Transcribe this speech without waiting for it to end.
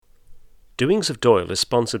Doings of Doyle is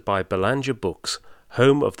sponsored by Belanger Books,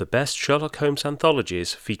 home of the best Sherlock Holmes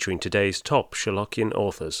anthologies featuring today's top Sherlockian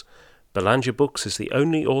authors. Belanger Books is the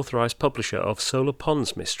only authorised publisher of Solar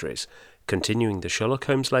Ponds mysteries, continuing the Sherlock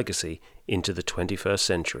Holmes legacy into the 21st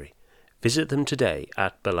century. Visit them today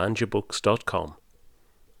at belangerbooks.com.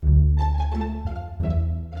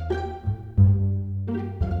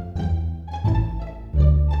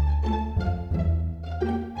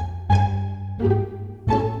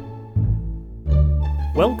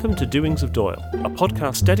 Welcome to Doings of Doyle, a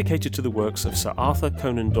podcast dedicated to the works of Sir Arthur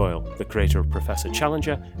Conan Doyle, the creator of Professor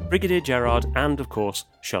Challenger, Brigadier Gerard, and, of course,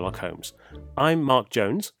 Sherlock Holmes. I'm Mark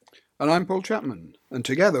Jones. And I'm Paul Chapman, and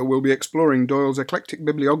together we'll be exploring Doyle's eclectic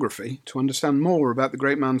bibliography to understand more about the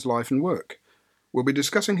great man's life and work. We'll be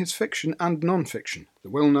discussing his fiction and non-fiction,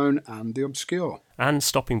 the well-known and the obscure. And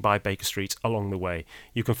stopping by Baker Street along the way.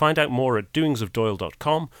 You can find out more at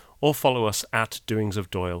doingsofdoyle.com or follow us at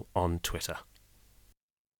doingsofdoyle on Twitter.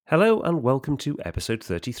 Hello and welcome to episode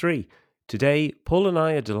 33. Today, Paul and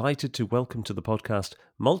I are delighted to welcome to the podcast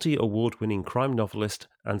multi-award-winning crime novelist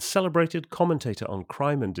and celebrated commentator on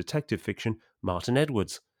crime and detective fiction, Martin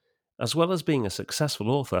Edwards. As well as being a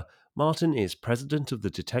successful author, Martin is president of the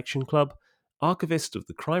Detection Club, archivist of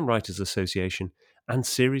the Crime Writers Association, and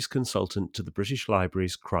series consultant to the British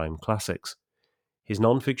Library's Crime Classics. His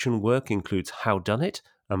non-fiction work includes How Done It,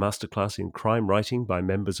 a masterclass in crime writing by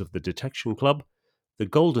members of the Detection Club, The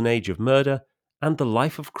Golden Age of Murder, and The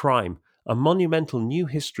Life of Crime, a monumental new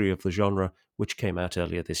history of the genre which came out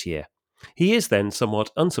earlier this year. He is then, somewhat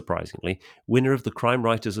unsurprisingly, winner of the Crime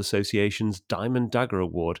Writers Association's Diamond Dagger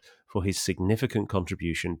Award for his significant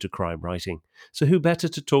contribution to crime writing. So who better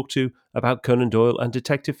to talk to about Conan Doyle and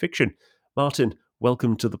detective fiction? Martin,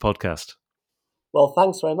 welcome to the podcast. Well,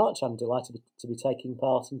 thanks very much. I'm delighted to be taking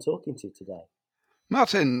part and talking to you today.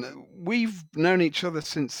 Martin, we've known each other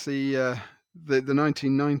since the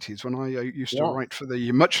 1990s when I used to write for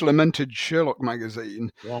the much-lamented Sherlock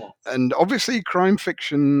magazine. Yes. And obviously crime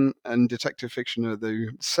fiction and detective fiction are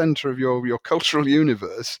the centre of your cultural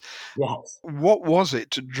universe. Yes. What was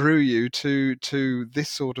it that drew you to this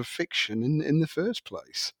sort of fiction in the first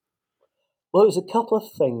place? Well, it was a couple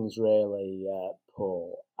of things, really,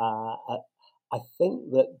 Paul. I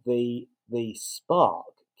think that the spark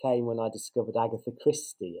came when I discovered Agatha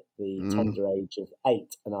Christie at the tender age of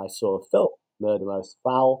 8, and I saw a film, Murder Most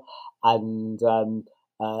Foul, and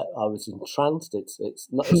I was entranced. It's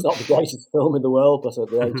not the greatest film in the world, but at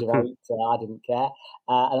the age of 8, I didn't care,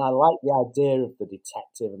 and I liked the idea of the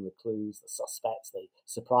detective and the clues, the suspects, the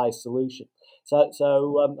surprise solution. So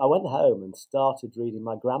I went home and started reading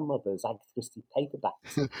my grandmother's Agatha Christie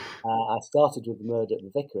paperbacks. I started with The Murder at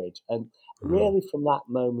the Vicarage, and really from that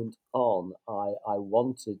moment on, I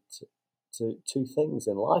wanted to two things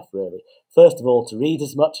in life, really. First of all, to read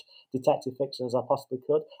as much detective fiction as I possibly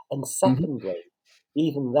could, and secondly,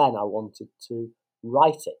 even then, I wanted to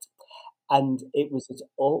write it. And it was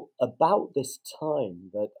all about this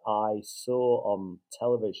time that I saw on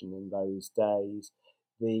television in those days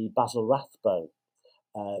the Basil Rathbone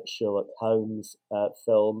Sherlock Holmes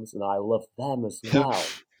films, and I loved them as well.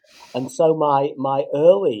 And so my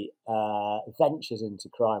early ventures into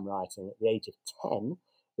crime writing at the age of 10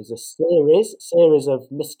 was a series of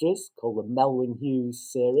mysteries called the Melwyn Hughes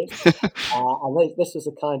series. And this was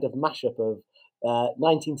a kind of mashup of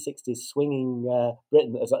 1960s swinging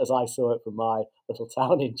Britain, as I saw it from my little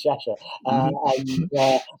town in Cheshire, and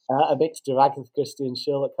a mixture of Agatha Christie and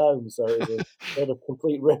Sherlock Holmes. So it was a sort of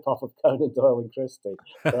complete rip-off of Conan Doyle and Christie.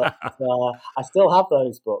 But I still have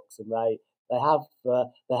those books, and they have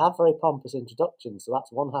very pompous introductions, so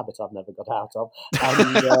that's one habit I've never got out of.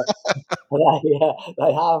 And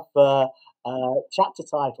they have chapter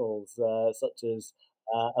titles such as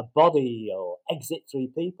A Body or Exit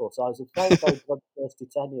 3 People. So I was a very, very bloodthirsty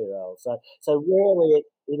 10-year-old. So really,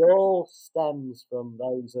 it all stems from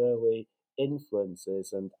those early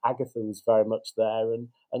influences, and Agatha was very much there, and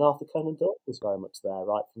Arthur Conan Doyle was very much there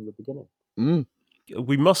right from the beginning.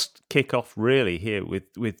 We must kick off really here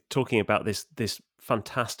with talking about this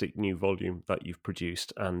fantastic new volume that you've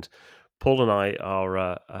produced, and Paul and I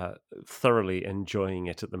are thoroughly enjoying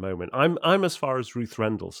it at the moment. I'm as far as Ruth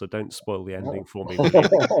Rendell, so don't spoil the ending for me.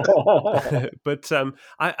 But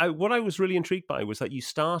what I was really intrigued by was that you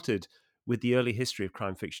started with the early history of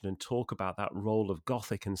crime fiction and talk about that role of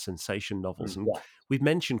Gothic and sensation novels. And we've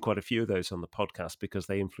mentioned quite a few of those on the podcast because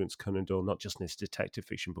they influenced Conan Doyle, not just in his detective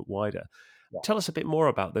fiction, but wider. Tell us a bit more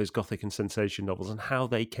about those Gothic and sensation novels and how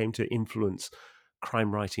they came to influence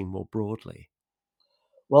crime writing more broadly.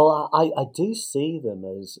 Well, I do see them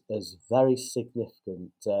as very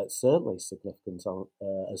significant, certainly significant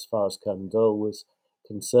as far as Conan Doyle was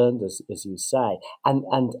concerned, as you say,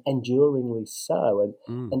 and enduringly so.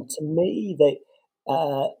 And to me, the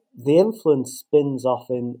influence spins off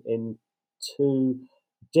in two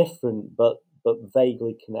different but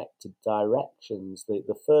vaguely connected directions.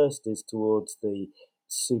 The first is towards the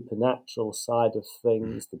supernatural side of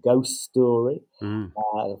things, the ghost story. And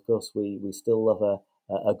of course, we still love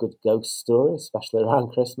a good ghost story, especially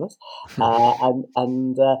around Christmas.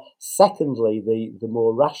 And secondly, the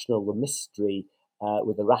more rational, the mystery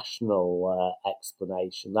with a rational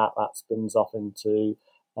explanation that spins off into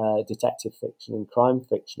detective fiction and crime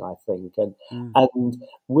fiction, I think. And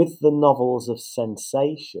with the novels of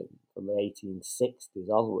sensation from the 1860s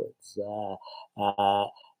onwards,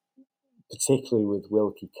 particularly with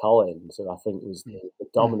Wilkie Collins, who I think was the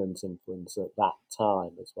dominant influence at that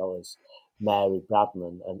time, as well as Mary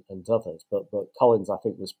Bradman and others. But Collins, I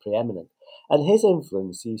think, was preeminent. And his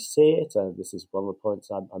influence, you see it, and this is one of the points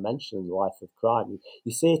I mentioned in The Life of Crime,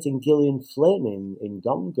 you see it in Gillian Flynn in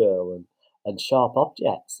Gone Girl and Sharp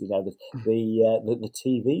Objects. You know, the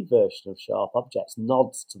TV version of Sharp Objects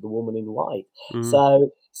nods to The Woman in White.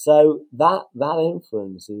 So that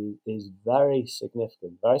influence is very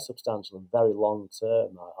significant, very substantial, and very long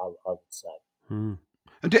term, I would say.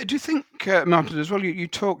 And do you think, Martin, as well, you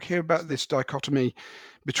talk here about this dichotomy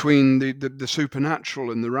between the supernatural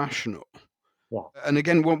and the rational? Yeah. And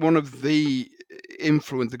again, one of the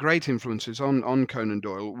great influences on Conan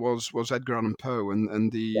Doyle was Edgar Allan Poe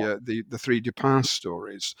and the three Dupin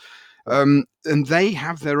stories. And they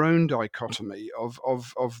have their own dichotomy of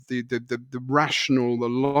the rational, the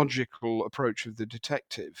logical approach of the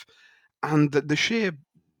detective, and the sheer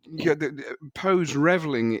Poe's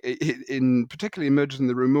reveling in particularly in Murders in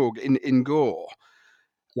the Rue Morgue in gore.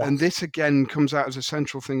 Yes. And this again comes out as a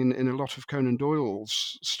central thing in a lot of Conan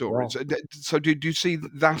Doyle's stories. Yeah. So do you see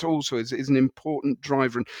that also is an important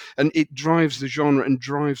driver, and it drives the genre and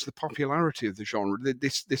drives the popularity of the genre,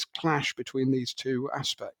 this clash between these two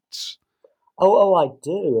aspects? Oh, I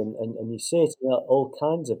do, and you see it in all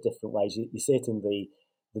kinds of different ways. You see it in the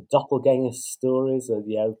doppelganger stories of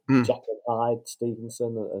Jekyll Hyde,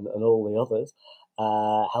 Stevenson, and all the others.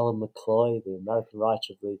 Helen McCloy, the American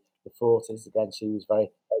writer of the 40s, again, she was very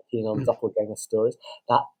keen on doppelganger stories,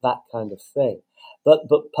 that kind of thing. But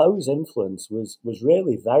Poe's influence was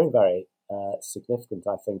really very, very significant,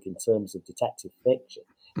 I think, in terms of detective fiction.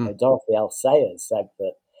 Dorothy L. Sayers said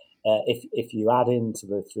that if you add into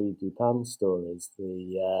the three Dupin stories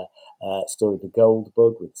the story of the Gold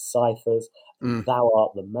Bug with ciphers, Thou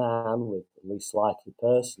Art the Man with the Least Likely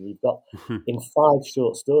Person, you've got in 5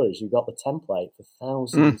 short stories, you've got the template for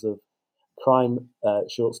thousands of crime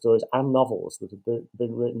short stories and novels that have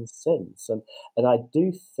been written since. And I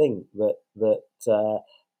do think that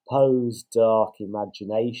Poe's dark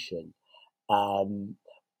imagination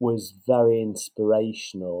was very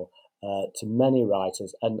inspirational to many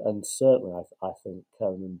writers, and certainly I think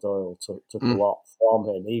Conan Doyle took a lot from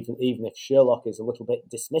him, even if Sherlock is a little bit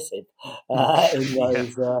dismissive in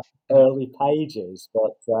those early pages.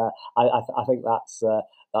 But I think that's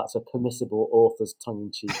a permissible author's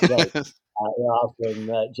tongue-in-cheek joke rather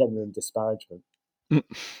than genuine disparagement.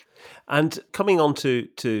 And coming on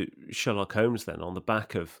to Sherlock Holmes, then on the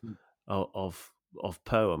back of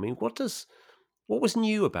Poe, I mean, what was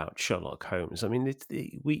new about Sherlock Holmes? I mean,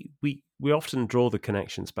 we often draw the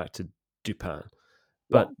connections back to Dupin,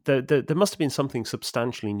 but there must have been something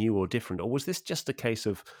substantially new or different, or was this just a case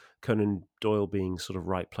of Conan Doyle being sort of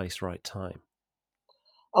right place, right time?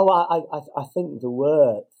 Oh, I think there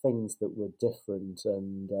were things that were different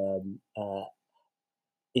and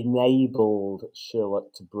enabled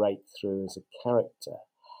Sherlock to break through as a character.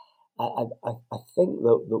 I think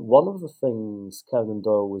that one of the things Conan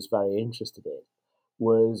Doyle was very interested in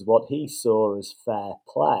was what he saw as fair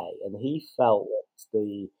play, and he felt that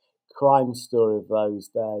the crime story of those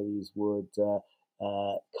days would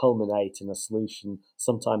culminate in a solution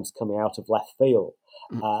sometimes coming out of left field,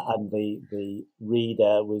 and the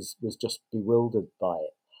reader was just bewildered by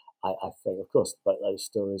it. I think, of course, but those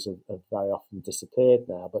stories have very often disappeared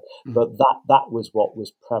now, but that was what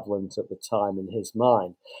was prevalent at the time in his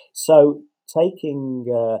mind. So taking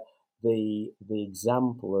the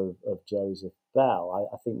example of Joseph Bell,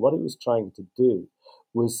 I think what he was trying to do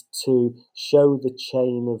was to show the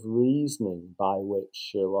chain of reasoning by which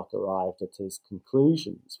Sherlock arrived at his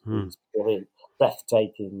conclusions. These brilliant,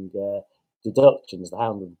 breathtaking deductions, the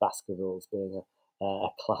Hound of the Baskervilles being a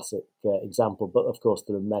classic example, but of course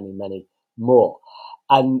there are many, many more.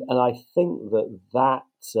 And I think that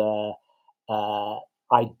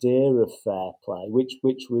idea of fair play,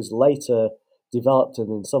 which was later developed and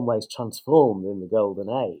in some ways transformed in the Golden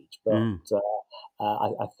Age, but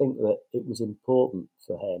I think that it was important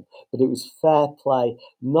for him, but it was fair play,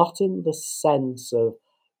 not in the sense of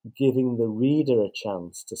giving the reader a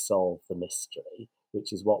chance to solve the mystery,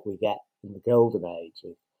 which is what we get in the Golden Age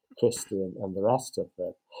of Christie and the rest of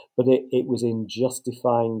them, but it was in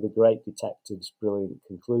justifying the great detective's brilliant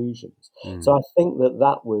conclusions. So I think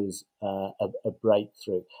that was a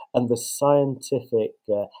breakthrough, and the scientific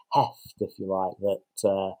heft, if you like,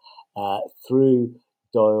 that through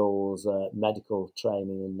Doyle's medical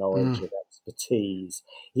training and knowledge and expertise,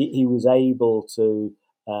 he was able to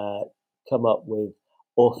come up with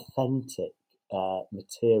authentic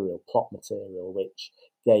material, plot material, which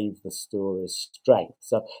gave the stories strength.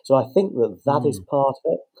 So I think that is part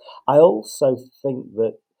of it. I also think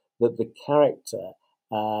that the character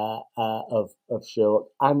of Sherlock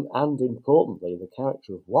and importantly the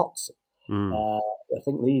character of Watson. I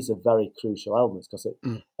think these are very crucial elements because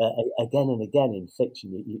again and again in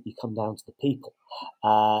fiction you come down to the people.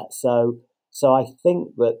 So I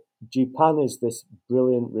think that Dupin is this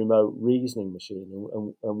brilliant remote reasoning machine,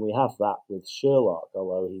 and we have that with Sherlock,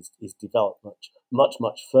 although he's developed much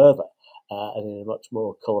further and in a much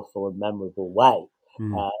more colourful and memorable way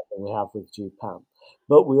than we have with Dupin.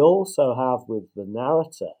 But we also have with the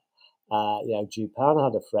narrator, Dupin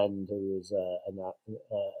had a friend who was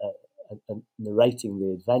narrating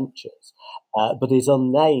the adventures, but is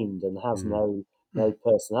unnamed and has no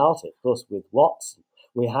personality. Of course, with Watson,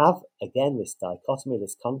 we have again this dichotomy,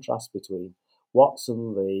 this contrast between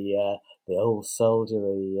Watson, the old soldier,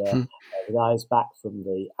 the guy who's back from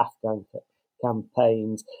the Afghan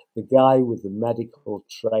campaigns, the guy with the medical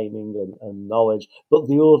training and knowledge, but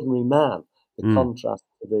the ordinary man. The contrast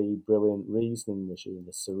to the brilliant reasoning machine,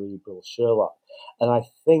 the cerebral Sherlock, and I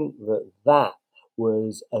think that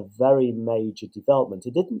was a very major development.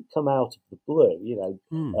 It didn't come out of the blue.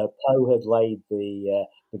 Poe had laid the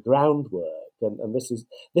groundwork, and this is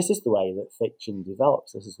the way that fiction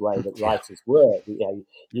develops. This is the way that writers work.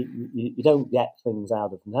 You don't get things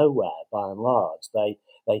out of nowhere by and large.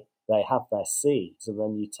 They have their seeds, and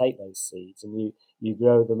then you take those seeds and you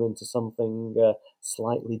grow them into something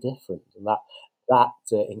slightly different. And that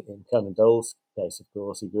in Conan Doyle's case, of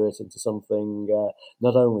course, he grew it into something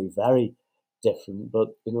not only very different, but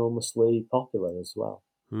enormously popular as well.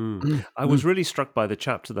 I was really struck by the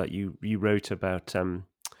chapter that you wrote about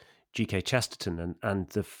G.K. Chesterton and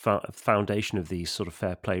the foundation of these sort of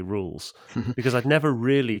fair play rules, because I'd never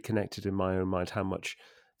really connected in my own mind how much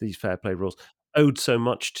these fair play rules owed so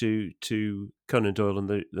much to Conan Doyle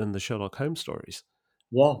and the Sherlock Holmes stories.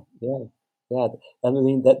 Yeah. I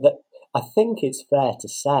mean, that I think it's fair to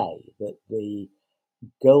say that the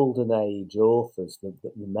Golden Age authors, the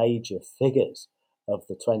major figures of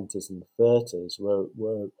the 20s and 30s,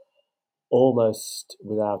 were almost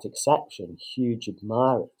without exception huge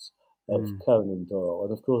admirers of Conan Doyle,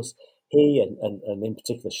 and of course he and in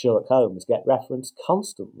particular Sherlock Holmes get referenced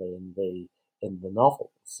constantly in the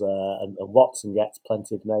novels, and Watson gets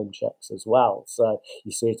plenty of name checks as well. So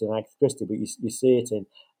you see it in Agatha Christie, but you see it in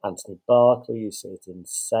Anthony Berkeley, you see it in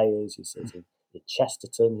Sayers, you see it in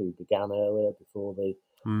Chesterton, who began earlier before the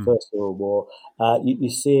First World War. You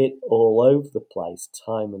see it all over the place,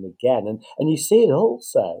 time and again, and you see it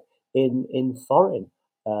also in foreign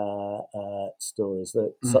stories.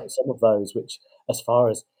 That some of those, which, as far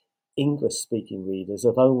as English-speaking readers,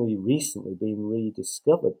 have only recently been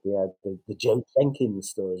rediscovered. The Joe Jenkins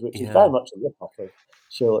stories, which is very much a rip-off of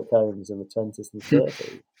Sherlock Holmes in the 20s and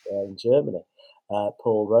 30s in Germany.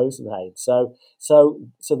 Paul Rosenhain. So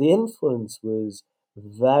the influence was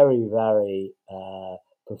very, very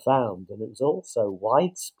profound, and it was also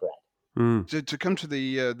widespread. To come to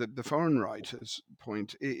the foreign writers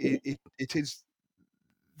point, it is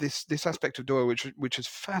this aspect of Doyle which has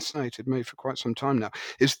fascinated me for quite some time now,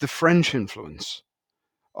 is the French influence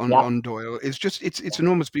on Doyle. It's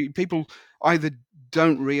enormous. People either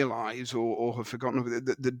don't realise or have forgotten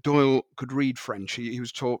that Doyle could read French. He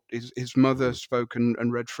was taught, his mother spoke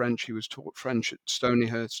and read French. He was taught French at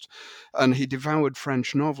Stonyhurst, and he devoured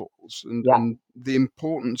French novels. And the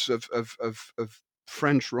importance of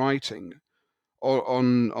French writing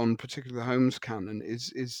on particularly the Holmes canon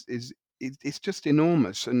is it's just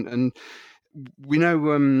enormous. And we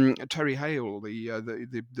know Terry Hale,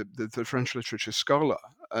 the French literature scholar,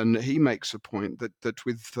 and he makes a point that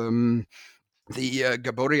with the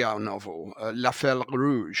Gaboriau novel, L'Affaire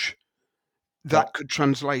Rouge, that could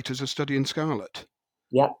translate as A Study in Scarlet.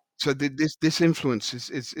 Yeah. So this influence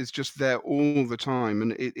is just there all the time,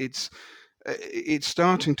 and it's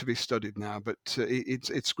starting to be studied now. But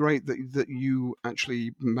it's great that you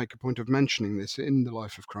actually make a point of mentioning this in The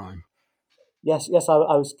Life of Crime. Yes, I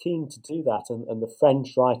was keen to do that, and the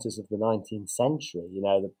French writers of the 19th century,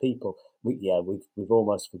 the people we've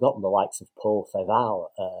almost forgotten the likes of Paul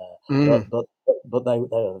Feval, Mm. but they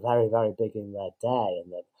were very, very big in their day.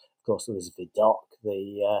 And then, of course, there was Vidocq,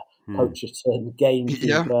 the poacher turned Yeah.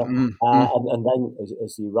 gamekeeper, and then,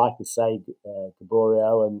 as you rightly say,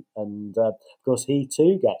 Gaboriau, and of course he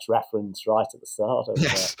too gets referenced right at the start of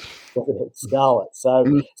Yes. Scarlet. So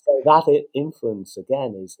Mm. that influence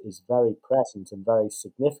again is very present and very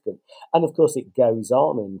significant, and of course it goes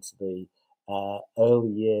on into the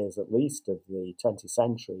early years, at least, of the 20th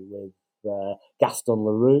century with Gaston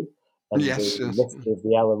Leroux and the Yes. Yes. Mystery of the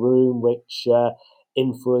Yellow Room, which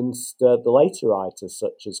influenced the later writers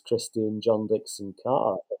such as Christie and John Dickson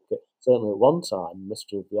Carr. I think certainly at one time,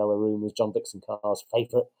 Mystery of the Yellow Room was John Dickson Carr's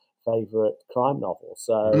favourite crime novel.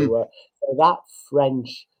 So that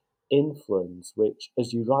French influence, which,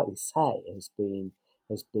 as you rightly say, has been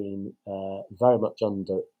very much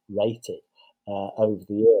underrated over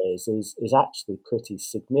the years, is actually pretty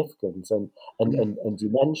significant. And you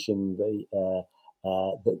mentioned the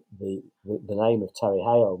name of Terry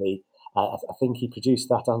Hale. I think he produced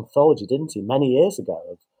that anthology, didn't he, many years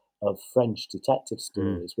ago, of French detective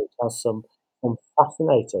stories, which has some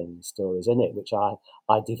fascinating stories in it, which I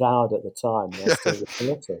devoured at the time, and I still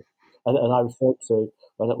refer to. And I referred to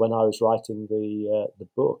when I was writing the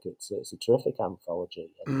book. It's a terrific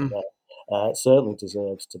anthology, and certainly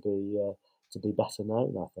deserves to be better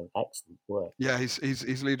known. I think excellent work. Yeah,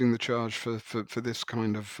 he's leading the charge for this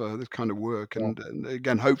kind of work, Yeah, and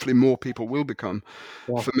again, hopefully, more people will become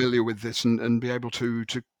yeah, familiar with this and be able to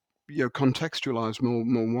contextualize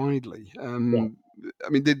more widely. yeah. I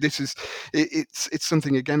mean, this is it's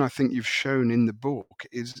something again. I think you've shown in the book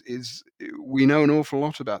is we know an awful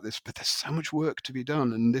lot about this, but there's so much work to be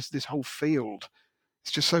done, and this whole field,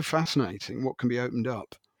 it's just so fascinating. What can be opened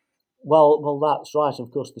up? Well, that's right.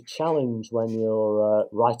 Of course, the challenge when you're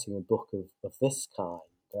writing a book of this kind,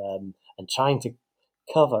 and trying to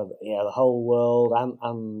cover the whole world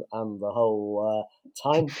and the whole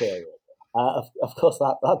time period. Of course,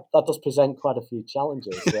 that does present quite a few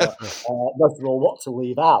challenges. Most of all, what to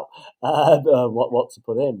leave out, what to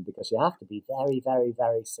put in, because you have to be very, very,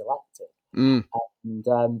 very selective. Mm,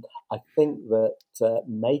 And I think that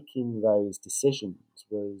making those decisions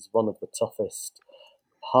was one of the toughest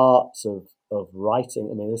parts of writing.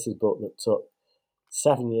 I mean, this is a book that took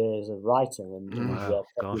 7 years of writing and Wow,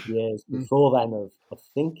 a couple of gosh. years mm, before then of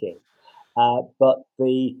thinking. But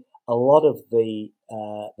a lot of the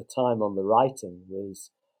time on the writing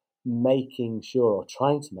was making sure, or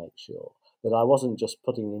trying to make sure, that I wasn't just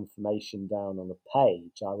putting information down on a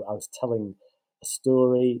page. I was telling a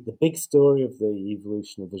story, the big story of the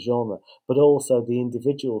evolution of the genre, but also the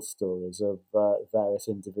individual stories of various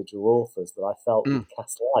individual authors that I felt mm, would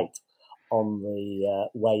cast light on the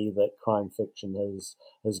way that crime fiction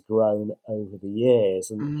has grown over the years,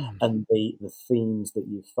 mm. and the themes that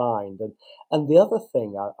you find. And the other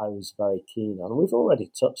thing I was very keen on, and we've already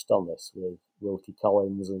touched on this with Wilkie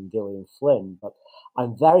Collins and Gillian Flynn, but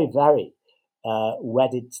I'm very, very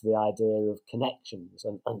wedded to the idea of connections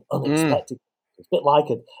and Mm. unexpected. It's a bit like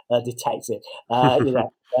a detective, where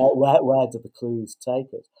do the clues take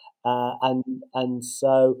us? And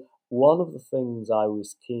so one of the things I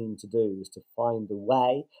was keen to do was to find a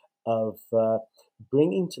way of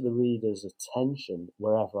bringing to the reader's attention,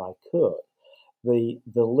 wherever I could, the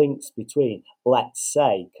links between, let's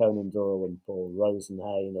say, Conan Doyle and Paul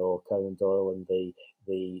Rosenhain, or Conan Doyle and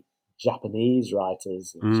the Japanese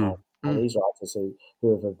writers and Mm. Mm. Chinese writers who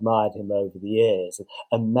have admired him over the years,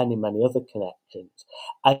 and many, many other connections,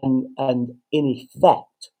 and in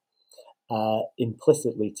effect,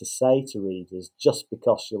 implicitly to say to readers, just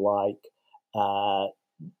because you like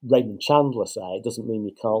Raymond Chandler, say, it doesn't mean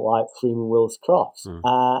you can't like Freeman Willis Crofts.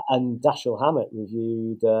 Mm. And Dashiell Hammett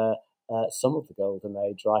reviewed some of the Golden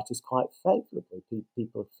Age writers quite favourably.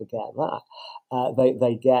 People forget that.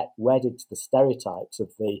 They get wedded to the stereotypes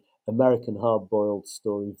of the American hard-boiled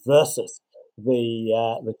story versus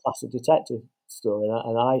the classic detective story.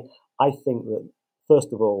 And I think that,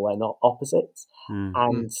 first of all, they're not opposites. Mm. Mm.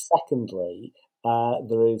 And secondly,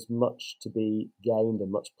 there is much to be gained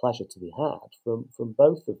and much pleasure to be had from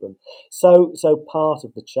both of them. So part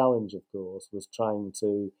of the challenge, of course, was trying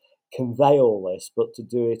to convey all this, but to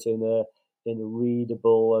do it in a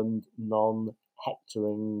readable and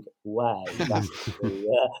non-hectoring way.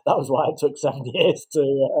 That was why it took 7 years to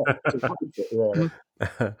write it, really.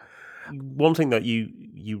 One thing that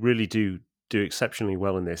you really do exceptionally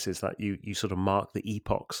well in this is that you sort of mark the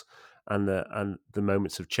epochs and the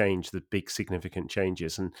moments of change, the big significant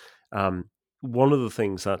changes. And one of the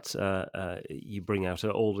things that you bring out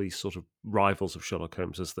are all these sort of rivals of Sherlock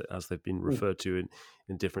Holmes, as they've been referred to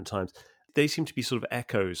in different times. they seem to be sort of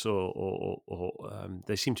echoes, or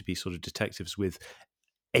they seem to be sort of detectives with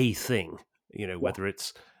a thing, whether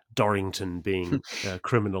it's Dorrington being a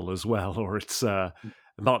criminal as well, or it's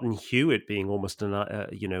Martin Hewitt being almost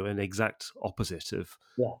an exact opposite of.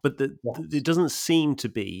 Yeah. But it doesn't seem to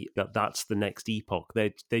be that's the next epoch.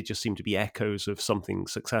 They just seem to be echoes of something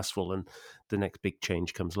successful, and the next big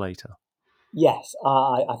change comes later. Yes,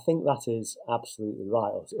 I think that is absolutely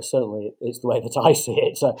right. Certainly, it's the way that I see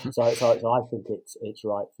it. So I think it's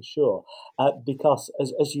right for sure. Because,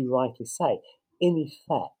 as you rightly say, in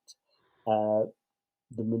effect,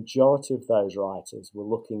 the majority of those writers were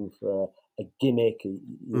looking for a gimmick, a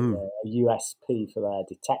USP for their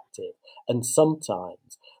detective, and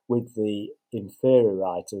sometimes with the inferior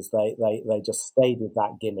writers, they just stayed with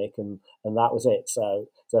that gimmick, and that was it. So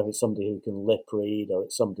if it's somebody who can lip read, or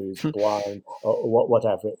it's somebody who's blind, or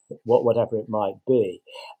whatever it might be.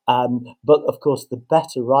 But of course, the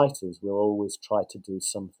better writers will always try to do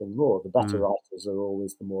something more. The better writers are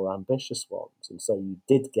always the more ambitious ones, and so you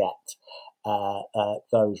did get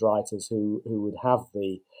those writers who would have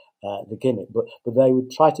the gimmick, but they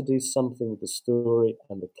would try to do something with the story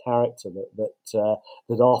and the character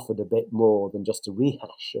that offered a bit more than just a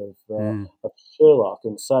rehash of Sherlock.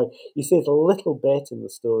 And so you see it a little bit in the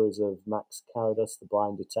stories of Max Caridas, the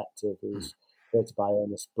blind detective, who's created by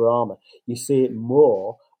Ernest Brahma. You see it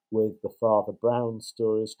more with the Father Brown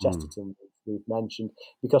stories, Chesterton, we've mentioned,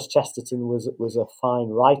 because Chesterton was a fine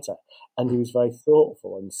writer, and he was very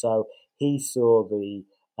thoughtful, and so he saw the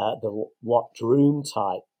locked room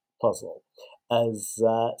type puzzle as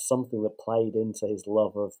something that played into his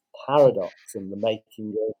love of paradox and the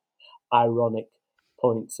making of ironic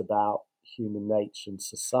points about human nature and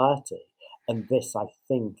society. And this, I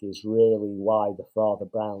think, is really why the Father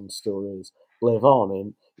Brown stories live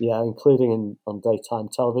on, including on daytime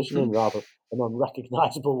television in rather an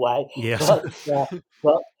unrecognisable way. Yes.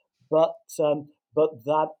 But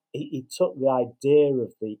that he took the idea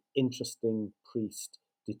of the interesting priest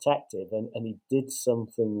detective and he did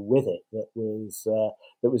something with it that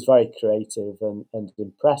was very creative and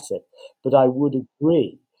impressive. But I would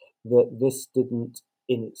agree that this didn't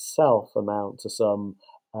in itself amount to some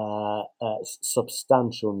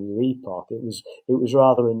substantial new epoch. It was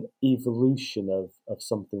rather an evolution of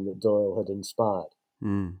something that Doyle had inspired.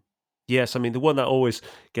 Yes, I mean, the one that always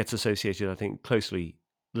gets associated, I think, closely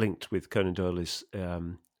linked with Conan Doyle is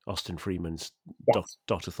Austin Freeman's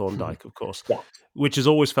Dr. Thorndyke, of course, which has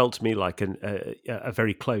always felt to me like a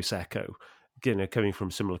very close echo, coming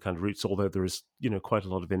from similar kind of roots, although there is, quite a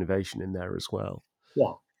lot of innovation in there as well.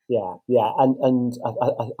 Yeah. And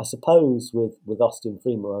I suppose with Austin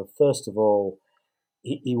Freeman, first of all,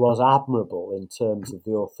 he was admirable in terms of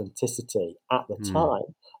the authenticity at the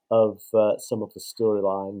time of some of the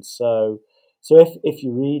storylines. So if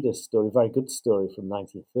you read a story, a very good story from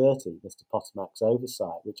 1930, Mr. Potomack's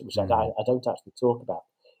Oversight, which I don't actually talk about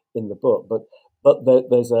in the book, but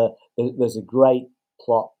there's a great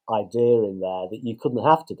plot idea in there that you couldn't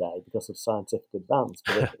have today because of scientific advance.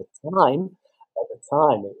 But at the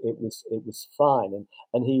time, it was fine,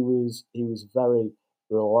 and he was very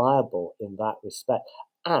reliable in that respect.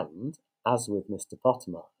 And as with Mr.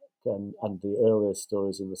 Potomac and the earlier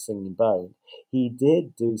stories in The Singing Bone, he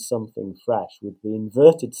did do something fresh with the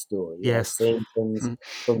inverted story. Seeing things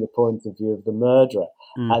from the point of view of the murderer.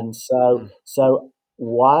 And so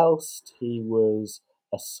whilst he was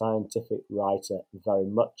a scientific writer very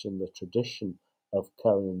much in the tradition of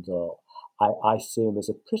Conan Doyle, I see him as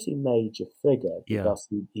a pretty major figure because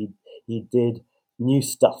he did new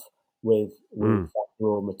stuff with that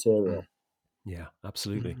raw material. Yeah,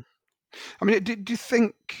 absolutely. I mean, do you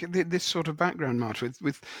think this sort of background, Mark,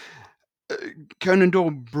 with Conan Doyle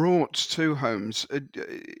brought to Holmes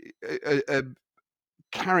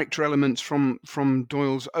character elements from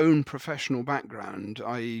Doyle's own professional background,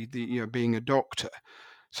 i.e., being a doctor?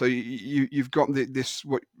 So you've got this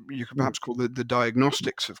what you could perhaps call the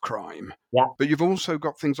diagnostics of crime. Yeah. But you've also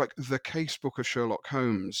got things like the Casebook of Sherlock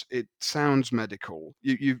Holmes. It sounds medical.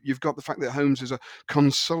 You've got the fact that Holmes is a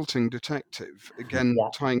consulting detective, again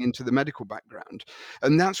tying into the medical background,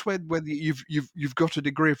 and that's where you've got a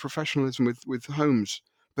degree of professionalism with Holmes.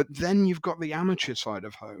 But then you've got the amateur side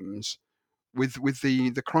of Holmes with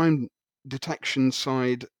the crime detection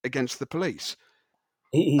side against the police.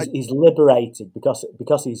 He's liberated because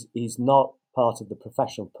he's not part of the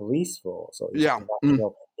professional police force, or he's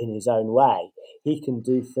professional in his own way. He can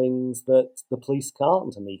do things that the police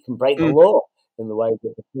can't, and he can break the law in the way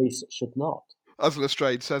that the police should not. As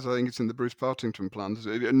Lestrade says, I think it's in the Bruce Partington plan.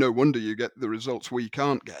 No wonder you get the results we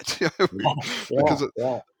can't get, because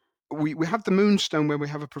we have the Moonstone where we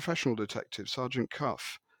have a professional detective, Sergeant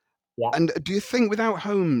Cuff. Yeah. And do you think without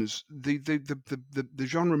Holmes, the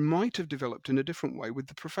genre might have developed in a different way, with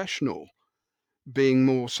the professional being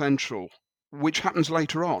more central, which happens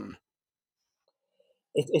later on?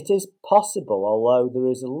 It is possible, although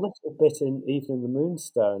there is a little bit in even in the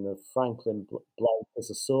Moonstone of Franklin Blake as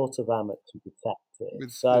a sort of amateur detective. With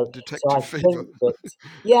the So detective I fever. think that,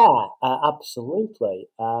 yeah, absolutely.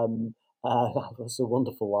 That's a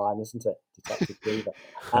wonderful line, isn't it? Detective Fever.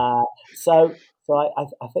 Uh, so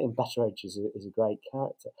I think Betteridge is a great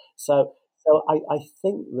character. So I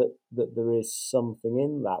think that there is something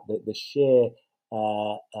in that, the sheer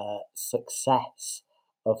success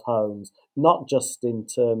of Holmes, not just in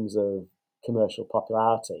terms of commercial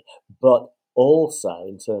popularity, but also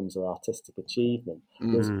in terms of artistic achievement,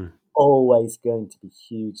 was Mm. always going to be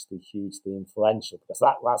hugely, hugely influential, because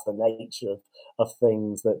that's the nature of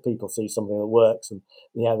things, that people see something that works, and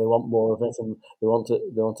they want more of it, and they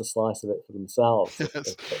want a slice of it for themselves, if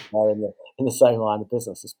Yes. they're in the same line of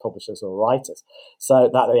business as publishers or writers. So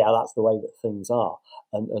that's the way that things are,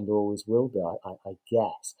 and always will be, I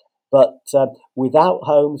guess. But without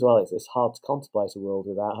Holmes, well, it's hard to contemplate a world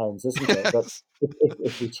without Holmes, isn't it? But Yes.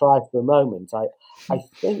 if we try for a moment, I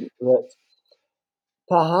think that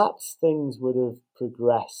perhaps things would have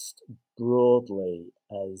progressed broadly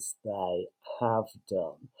as they have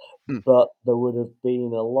done, Mm, but there would have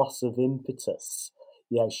been a loss of impetus.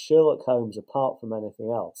 Sherlock Holmes, apart from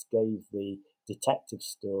anything else, gave the detective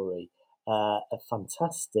story a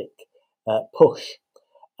fantastic push,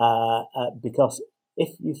 because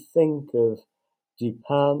if you think of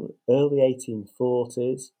Japan, early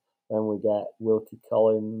 1840s, then we get Wilkie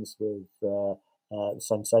Collins with the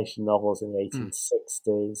sensation novels in the mm,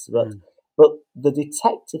 1860s. Mm. But the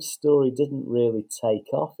detective story didn't really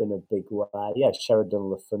take off in a big way. Yeah, Sheridan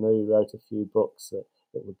Le Fanu wrote a few books that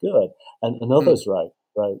were good, and mm, others wrote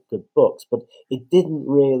good books, but it didn't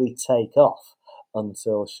really take off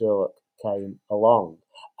until Sherlock came along.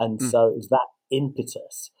 And mm. so it was that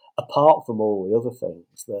impetus, apart from all the other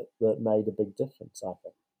things, that made a big difference, I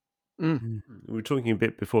think. Mm. Mm. We were talking a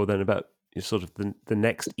bit before then about sort of the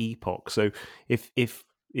next epoch. So if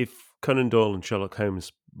Conan Doyle and Sherlock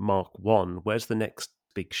Holmes mark one, where's the next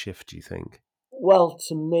big shift, do you think? Well,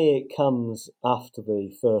 to me, it comes after the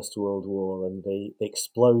First World War and the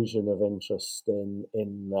explosion of interest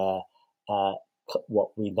uh, what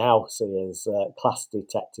we now see as class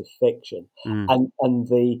detective fiction, Mm. and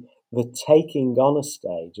the taking on a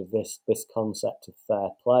stage of this concept of fair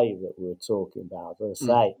play that we were talking about. As I Mm.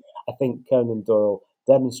 say, I think Conan Doyle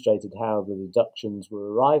demonstrated how the deductions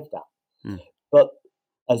were arrived at. Mm. But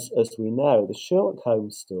as we know, the Sherlock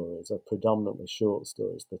Holmes stories are predominantly short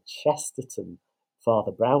stories. The Chesterton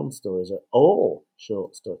Father Brown stories are all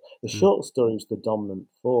short stories. The Mm. short story is the dominant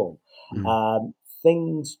form. Mm.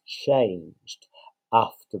 Things changed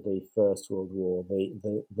after the First World War.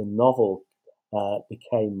 The novel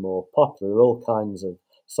became more popular. There were all kinds of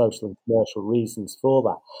social and commercial reasons for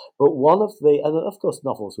that. But and of course,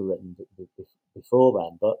 novels were written before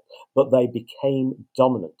then, but they became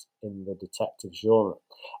dominant in the detective genre.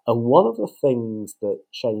 And one of the things that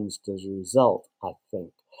changed as a result, I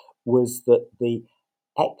think, was that the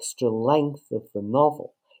extra length of the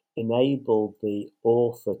novel enabled the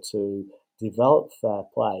author to develop fair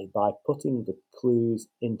play by putting the clues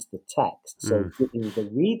into the text, so Mm. giving the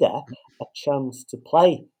reader a chance to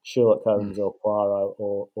play Sherlock Mm. Holmes or Poirot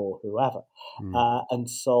or whoever, Mm. and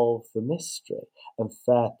solve the mystery. And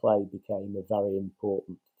fair play became a very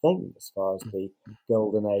important thing as far as the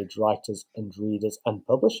golden age writers and readers and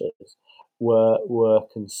publishers were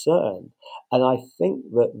concerned. And I think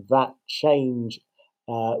that change,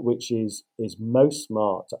 which is most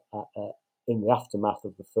marked in the aftermath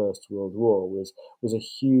of the First World War, was a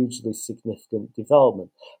hugely significant development.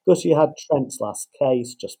 Of course, you had Trent's Last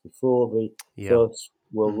Case just before the Yeah. First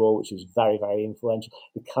World Mm. War, which was very, very influential,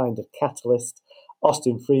 the kind of catalyst.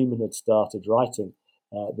 Austin Freeman had started writing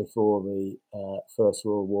before the First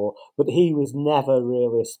World War, but he was never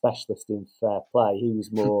really a specialist in fair play. He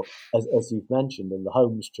was more, as you've mentioned, in the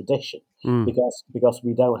Holmes tradition, Mm. because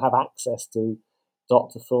we don't have access to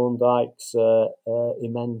Dr. Thorndyke's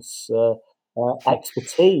immense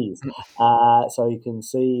expertise. So you can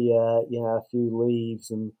see, a few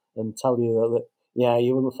leaves and tell you that,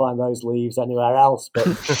 you wouldn't find those leaves anywhere else, but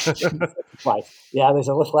right, there's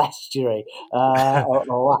a little estuary,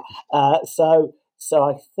 or that. So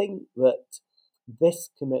I think that this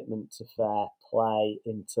commitment to fair play,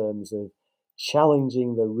 in terms of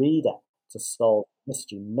challenging the reader to solve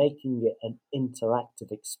mystery, making it an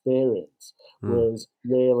interactive experience, Mm. was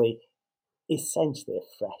really essentially a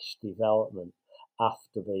fresh development.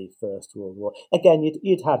 after the First World War. Again,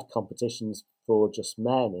 you'd had competitions for just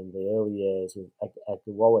men in the early years with Edgar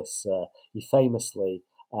Wallace. He famously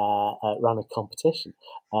ran a competition.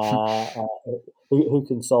 Who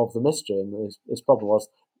can solve the mystery? And his problem was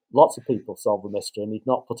lots of people solve the mystery, and he'd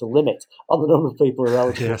not put a limit on the number of people who are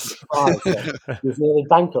eligible for the prize. So he was nearly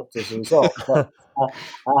bankrupt as a result. But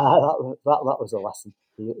that was a lesson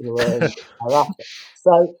he learned thereafter.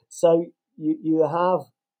 So you have,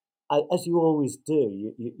 as you always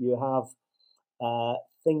do, you have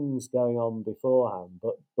things going on beforehand,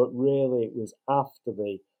 but really it was after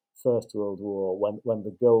the First World War when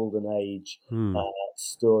the Golden Age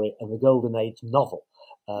story and the Golden Age novel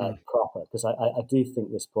proper, because I do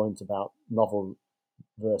think this point about novel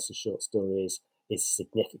versus short story is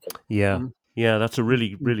significant. Yeah. Yeah, that's a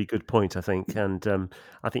really, really good point, I think, and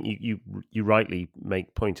I think you rightly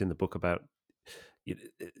make point in the book about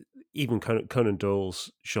even Conan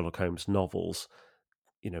Doyle's Sherlock Holmes novels,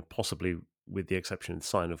 possibly with the exception of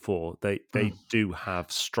Sign of Four, they do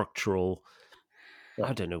have structural.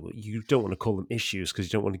 I don't know. You don't want to call them issues because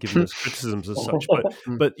you don't want to give them as criticisms as such.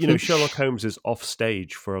 But Sherlock Holmes is off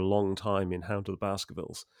stage for a long time in Hound of the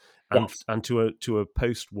Baskervilles, and to a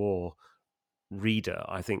post-war reader,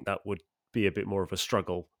 I think that would be a bit more of a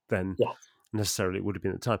struggle than necessarily it would have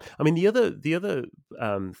been at the time. I mean, the other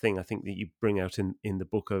thing I think that you bring out in the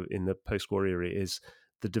book in the post-war era is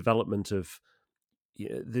the development of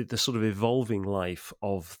the sort of evolving life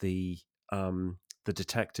of the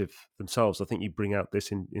detective themselves. I think you bring out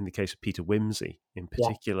this in the case of Peter Wimsey in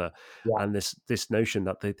particular, and this notion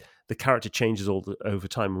that the character changes over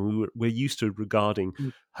time. And we're used to regarding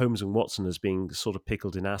Holmes and Watson as being sort of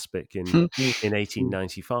pickled in aspic in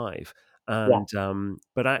 1895, and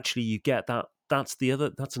but actually you get that. That's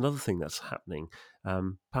another thing that's happening,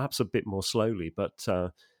 perhaps a bit more slowly, but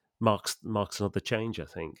marks another change, I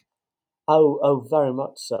think. Oh, very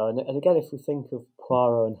much so. And again, if we think of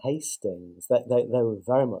Poirot and Hastings, they were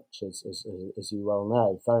very much, as you well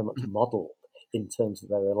know, very much modelled in terms of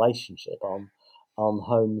their relationship on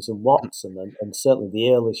Holmes and Watson, and certainly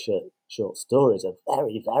the early short stories are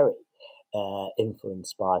very, very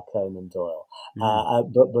influenced by Conan Doyle,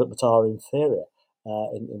 but are inferior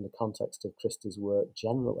in the context of Christie's work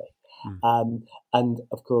generally. And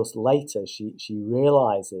of course, later she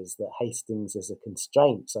realizes that Hastings is a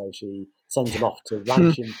constraint, so she sends him off to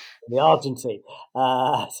ranch in the Argentine.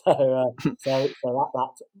 So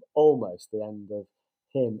that's almost the end of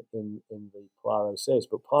him in the Poirot series.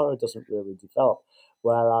 But Poirot doesn't really develop.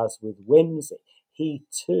 Whereas with Wimsey, he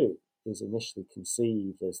too is initially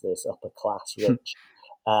conceived as this upper class, rich,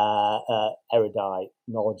 erudite,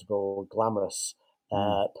 knowledgeable, glamorous,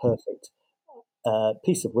 perfect.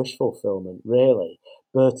 Piece of wish fulfillment, really.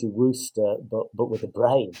 Bertie Wooster, but with a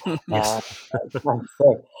brain, kind of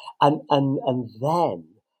thing. And then,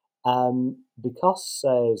 because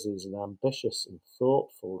Sayers is an ambitious and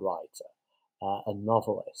thoughtful writer and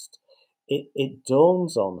novelist, it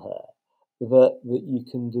dawns on her that you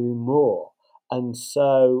can do more. And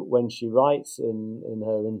so when she writes in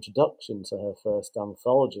her introduction to her first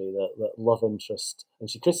anthology that love interest, and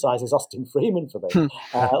she criticises Austin Freeman for this,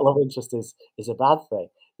 love interest is a bad thing.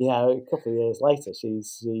 A couple of years later,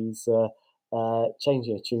 she's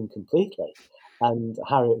changing her tune completely. And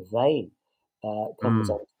Harriet Vane comes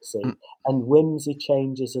onto the scene, and Wimsey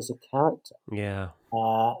changes as a character. Yeah.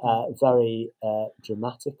 Very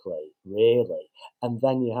dramatically, really. And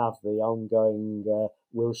then you have the ongoing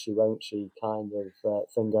will she, won't she kind of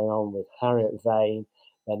thing going on with Harriet Vane.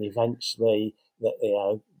 Then eventually,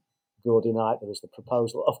 Gordy Knight, there is the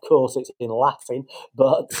proposal. Of course, it's in Latin,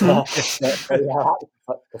 but because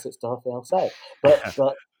it's Dorothy L. Sayers.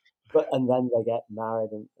 But and then they get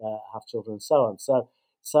married and have children and so on.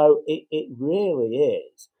 So it really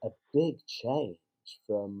is a big change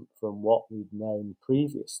from what we've known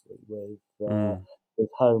previously with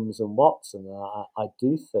Holmes and Watson. I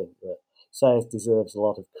do think that Sayers deserves a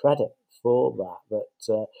lot of credit for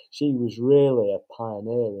that she was really a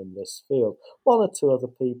pioneer in this field. One or two other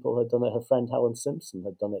people had done it. Her friend Helen Simpson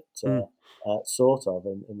had done it sort of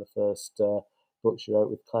in the first book she wrote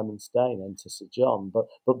with Clemence Dane, Enter Sir John.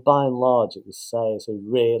 But by and large, it was Sayers who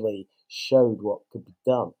really showed what could be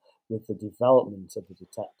done with the development of the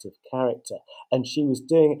detective character. And she was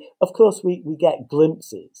doing, of course, we get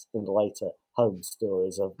glimpses in the later Holmes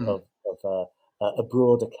stories of a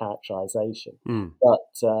broader characterization, but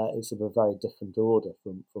it's of a very different order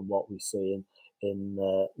from what we see in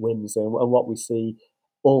Wimsey and what we see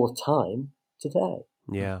all the time today.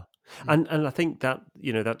 Yeah. And I think that,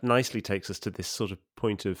 that nicely takes us to this sort of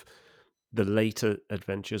point of the later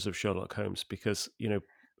adventures of Sherlock Holmes, because,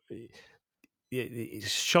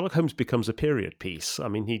 Sherlock Holmes becomes a period piece. I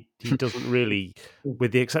mean, he doesn't really,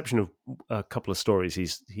 with the exception of a couple of stories,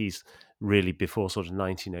 he's really before sort of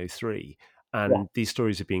 1903. And these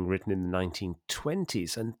stories are being written in the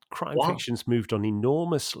 1920s, and crime fiction's moved on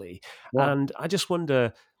enormously. And I just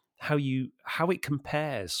wonder how it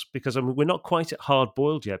compares, because I mean, we're not quite at hard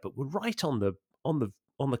boiled yet, but we're right on the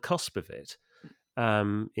cusp of it.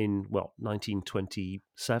 In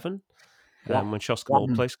 1927, when Shoscombe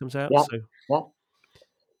Old Place comes out. That's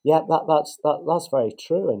very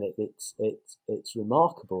true, and it's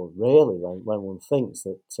remarkable, really, when one thinks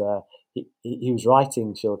that he was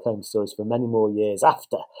writing Sherlock Holmes stories for many more years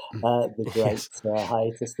after the great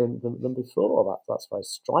hiatus than before. That's very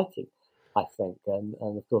striking, I think, and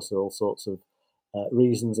of course there are all sorts of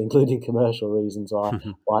reasons, including commercial reasons, why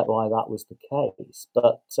that was the case.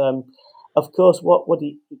 But of course, what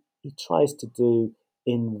he tries to do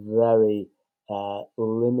in very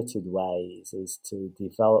limited ways is to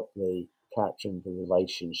develop the character and the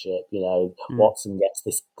relationship. Watson gets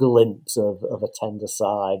this glimpse of a tender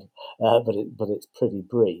side, but it's pretty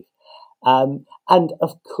brief. And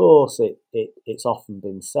of course, it's often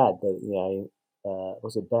been said that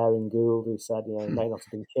was it Baring Gould who said he may not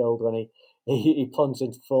have been killed when he plunged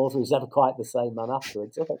into falls. He was never quite the same man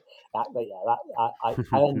afterwards. I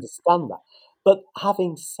understand that. But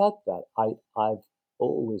having said that, I've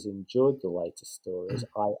always enjoyed the later stories.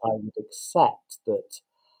 I would accept that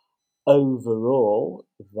overall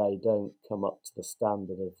they don't come up to the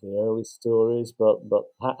standard of the early stories, but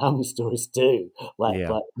how many stories do? Let's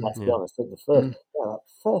be honest. I think the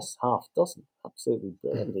first half dozen absolutely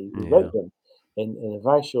brilliant. He wrote them in a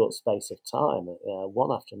very short space of time,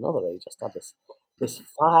 one after another. He just had this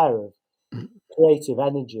fire of creative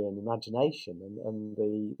energy and imagination, and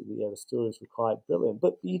the stories were quite brilliant.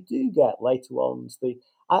 But you do get later ones.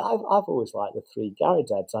 I've always liked the three Gary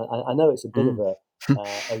Debs. I know it's a bit of a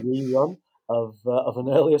rerun of an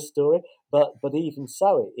earlier story, but even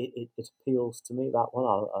so, it appeals to me, that one.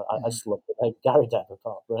 I just love the name Gary Deb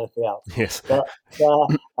apart from anything else. Yes, but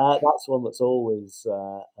that's one that's always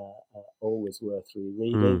worth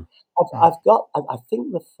rereading. I've got. I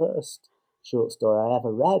think the first short story I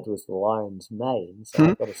ever read was The Lion's Mane, so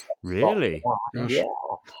I've got a soft spot for that.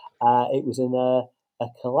 Yeah, it was in a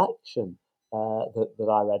collection that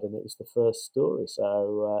I read, and it was the first story,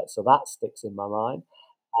 so that sticks in my mind.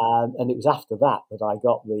 And it was after that I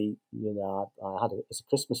got I had as a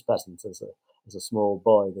Christmas present as a small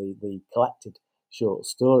boy the collected short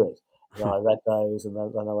stories. And I read those, and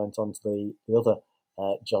then I went on to the other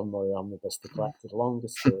John Murray omnibus, the collected longer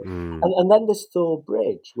stories, and then this Thor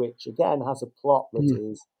Bridge, which again has a plot that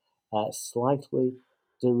is slightly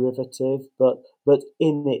derivative, but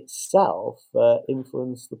in itself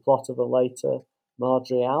influenced the plot of a later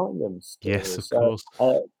Marjorie Allingham story. Yes, of course.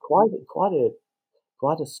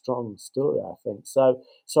 Quite a strong story, I think. So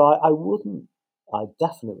I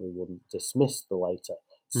definitely wouldn't dismiss the later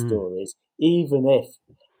stories, even if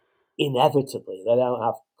inevitably they don't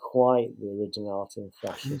have quite the originality and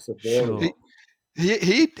freshness of the early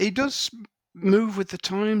ones. He does move with the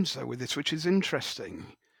times though with this, which is interesting.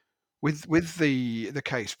 With the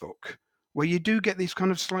Casebook, where you do get these kind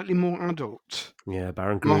of slightly more adult, Baron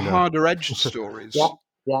more Gruner, harder edged stories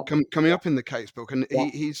coming up in the Casebook, and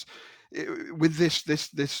he's with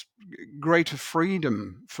this greater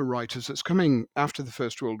freedom for writers that's coming after the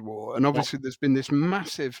First World War, and obviously there's been this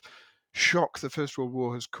massive shock the First World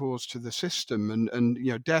War has caused to the system,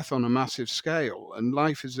 and death on a massive scale, and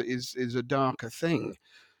life is a darker thing.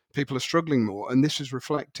 People are struggling more, and this is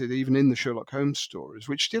reflected even in the Sherlock Holmes stories,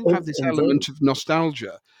 which still have this element of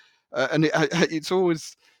nostalgia, and it's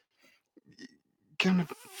always kind of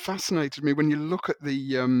fascinated me when you look at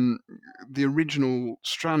the original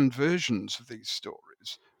Strand versions of these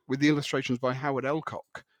stories with the illustrations by Howard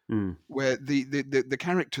Elcock, where the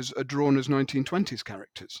characters are drawn as 1920s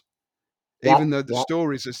characters, even though the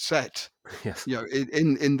stories are set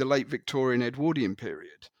in the late Victorian Edwardian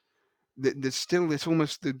period. There's still this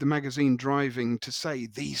almost the magazine driving to say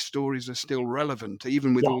these stories are still relevant,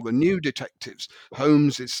 even with all the new detectives.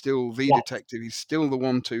 Holmes is still the detective; he's still the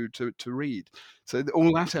one to read. So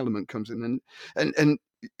all that element comes in, and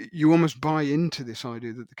you almost buy into this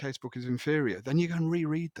idea that the Casebook is inferior. Then you go and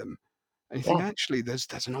reread them, and you think actually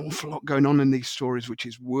there's an awful lot going on in these stories which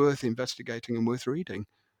is worth investigating and worth reading.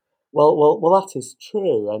 Well, that is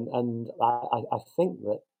true, and I think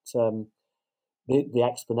that. The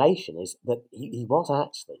explanation is that he was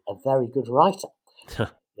actually a very good writer.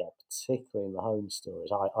 Particularly in the Holmes stories,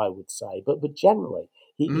 I would say. But generally,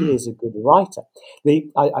 he is a good writer.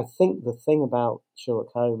 I think the thing about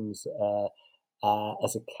Sherlock Holmes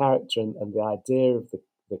as a character and the idea of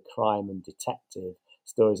the the crime and detective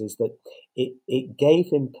stories is that it gave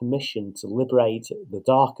him permission to liberate the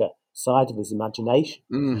darker side of his imagination.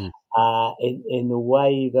 In a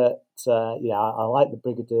way that I like the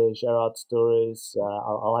Brigadier Gerard stories,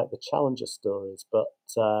 I like the Challenger stories, but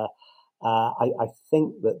I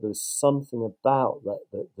think that there's something about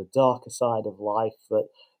the darker side of life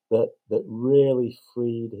that really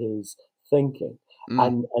freed his thinking,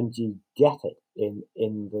 and you get it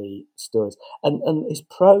in the stories, and his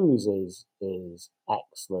prose is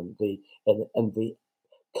excellent. The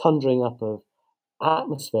conjuring up of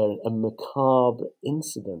atmosphere and macabre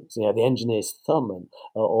incidents, the engineer's thumb and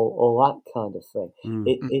all that kind of thing.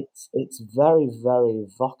 It's very, very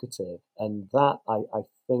evocative, and that I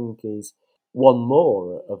think is one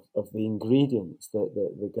more of the ingredients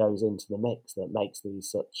that goes into the mix that makes these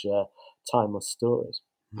such timeless stories.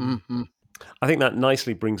 Mm-hmm. I think that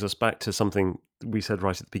nicely brings us back to something we said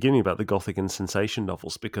right at the beginning about the Gothic and sensation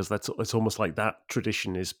novels, because it's almost like that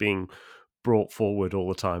tradition is being brought forward all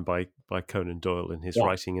the time by Conan Doyle in his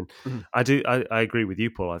writing. And I agree with you,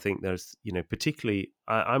 Paul. I think there's, particularly,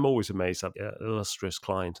 I'm always amazed at the Illustrious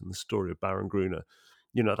Client and the story of Baron Gruner.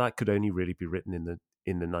 That could only really be written in the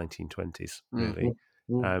 1920s, really.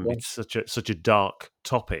 It's such a dark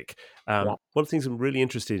topic. One of the things I'm really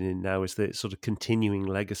interested in now is the sort of continuing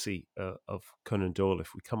legacy of Conan Doyle,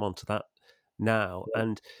 if we come on to that now.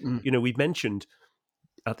 And, we mentioned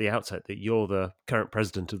at the outset that you're the current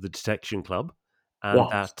president of the Detection Club, and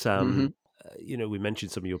that we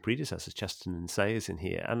mentioned some of your predecessors, Chesterton and Sayers, in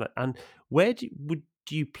here. And where do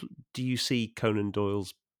you see Conan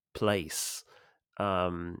Doyle's place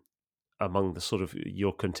among the sort of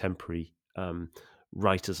your contemporary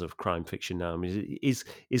writers of crime fiction now? I mean,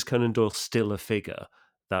 is Conan Doyle still a figure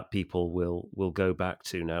that people will go back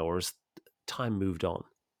to now, or has time moved on?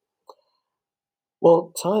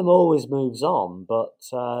 Well, time always moves on, but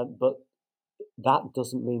that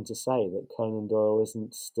doesn't mean to say that Conan Doyle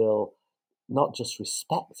isn't still not just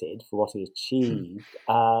respected for what he achieved,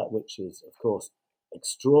 which is, of course,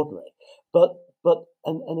 extraordinary, but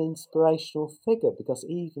an inspirational figure, because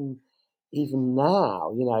even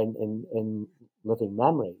now, in living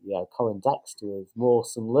memory, Colin Dexter with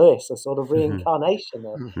Morse and Lewis, a sort of reincarnation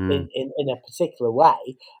in a particular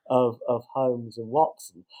way of Holmes and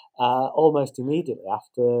Watson, almost immediately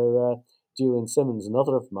after Julian Simmons,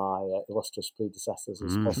 another of my illustrious predecessors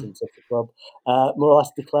as president of the club, more or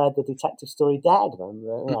less declared the detective story dead. And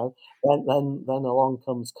then along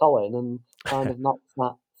comes Colin and kind of knocks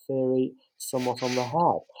that theory somewhat on the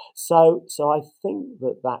head. So I think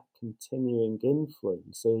that continuing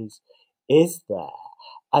influence is there,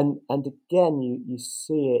 and again you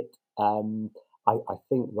see it. I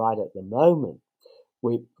think right at the moment,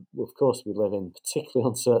 we live in particularly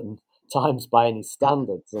uncertain times by any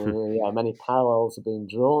standards. I mean, many parallels are being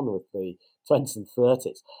drawn with the 20s and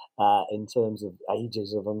 30s in terms of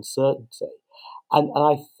ages of uncertainty. And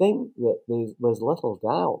I think that there's little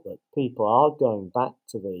doubt that people are going back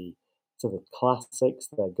to the classics.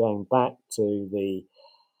 They're going back to the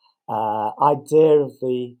idea of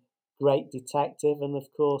the great detective, and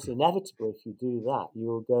of course, inevitably, if you do that, you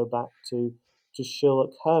will go back to Sherlock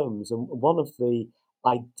Holmes. And one of the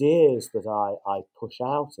ideas that I push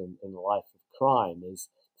out in the life of crime is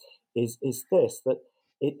this, that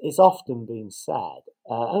it is often been said,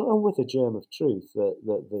 and with a germ of truth,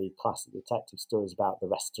 that the classic detective story is about the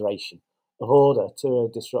restoration of order to a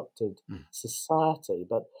disrupted society.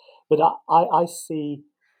 But I see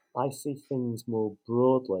things more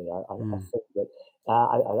broadly. I think that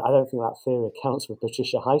I don't think that theory accounts for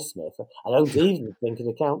Patricia Highsmith. I don't even think it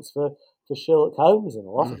accounts for Sherlock Holmes in a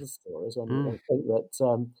lot of the stories. When you think that,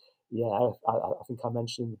 I think I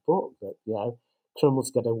mentioned in the book that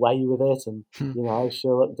criminals get away with it, and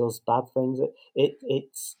Sherlock does bad things.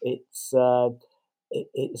 It's a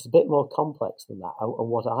bit more complex than that. And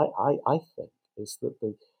what I think is that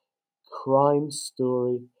the crime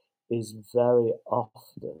story is very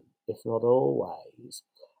often, if not always,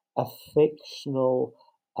 a fictional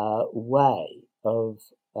way of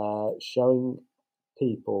showing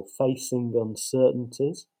people facing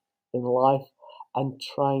uncertainties in life and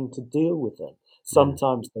trying to deal with them.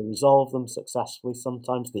 Sometimes they resolve them successfully,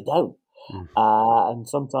 sometimes they don't. And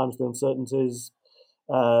sometimes the uncertainties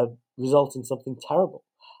result in something terrible.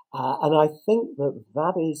 And I think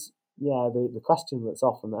that is, the question that's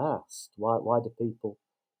often asked: why do people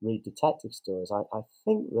read detective stories? I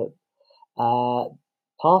think that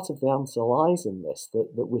part of the answer lies in this, that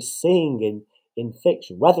we're seeing in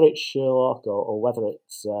fiction, whether it's Sherlock or whether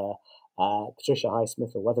it's Patricia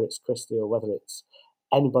Highsmith, or whether it's Christie, or whether it's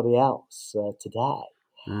anybody else today.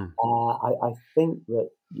 I think that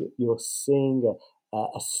you're seeing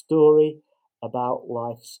a story about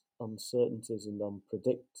life's uncertainties and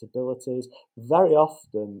unpredictabilities. Very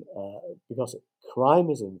often, because crime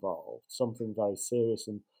is involved, something very serious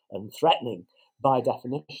and threatening by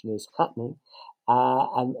definition is happening.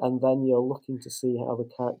 And then you're looking to see how the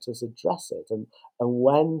characters address it. And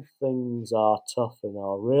when things are tough in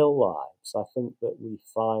our real lives, I think that we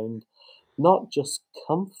find not just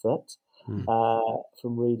comfort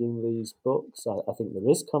from reading these books. I think there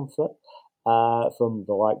is comfort from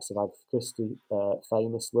the likes of Agatha Christie,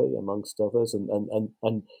 famously, amongst others, and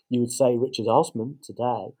you would say Richard Osman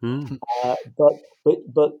today.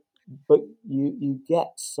 But you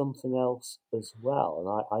get something else as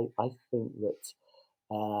well, and I think that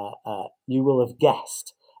you will have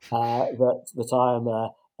guessed that I am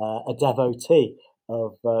a devotee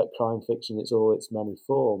of crime fiction. It's all its many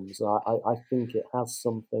forms. I think it has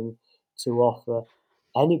something to offer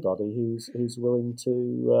anybody who's willing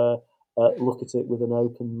to look at it with an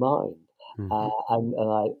open mind. And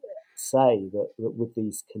I say that with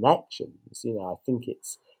these connections, I think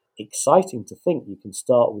it's exciting to think you can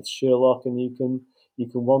start with Sherlock and you can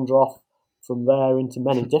wander off from there into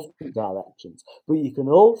many different directions. But you can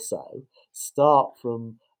also start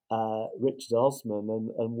from Richard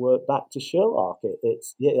Osman and work back to Sherlock.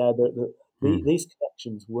 These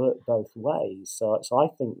connections work both ways. So I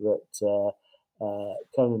think that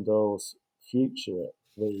Conan Doyle's future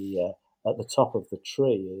at the top of the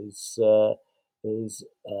tree is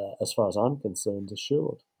as far as I'm concerned,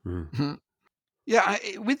 assured. Yeah,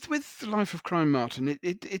 with the Life of Crime, Martin,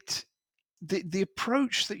 the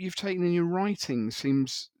approach that you've taken in your writing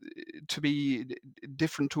seems to be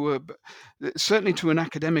different certainly to an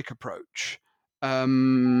academic approach.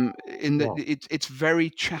 In that it's very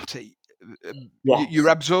chatty. Yes. You're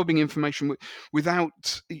absorbing information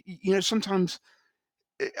without, sometimes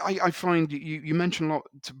I find you mention a lot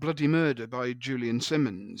Bloody Murder by Julian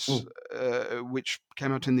Simmons, which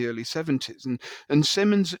came out in the early 70s, and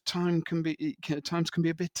Simmons at times can be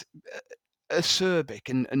a bit acerbic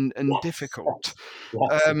and Yes. difficult.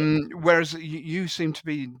 Yes. Whereas you seem to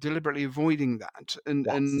be deliberately avoiding that and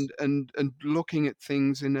looking at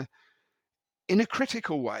things in a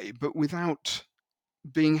critical way, but without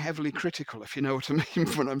being heavily critical, if you know what I mean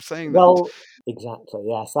when I'm saying that. Well, exactly.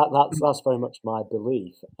 Yes, that's very much my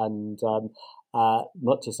belief. And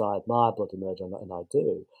much as I admire Bloody Murder, and I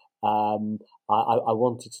do, I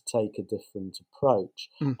wanted to take a different approach,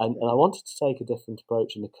 and I wanted to take a different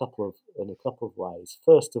approach in a couple of ways.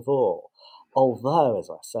 First of all, although, as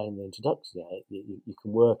I say in the introduction, you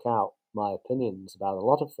can work out my opinions about a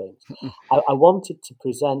lot of things, I wanted to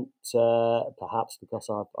present, perhaps because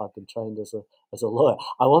I've been trained as a lawyer,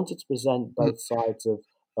 I wanted to present both sides of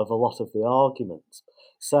a lot of the arguments.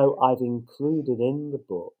 So I've included in the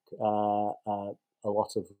book a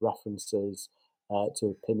lot of references to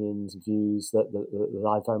opinions, views that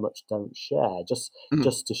I very much don't share, just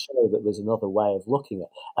to show that there's another way of looking at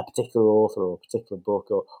a particular author or a particular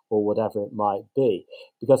book or whatever it might be.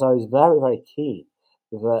 Because I was very, very keen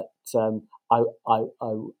that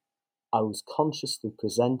I was consciously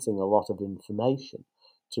presenting a lot of information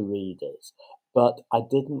to readers, but I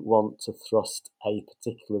didn't want to thrust a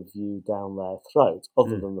particular view down their throat,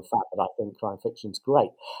 other than the fact that I think crime fiction's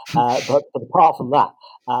great. But apart from that,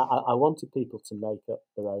 I wanted people to make up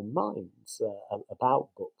their own minds about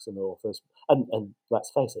books and authors. And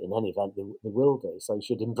let's face it, in any event, they will do. So you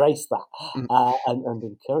should embrace that and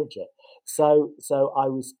encourage it. So I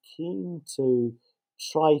was keen to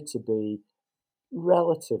try to be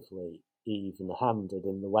relatively even-handed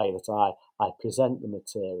in the way that I present the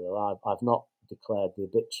material. I've not declared the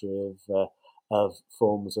obituary of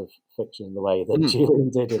forms of fiction in the way that Julian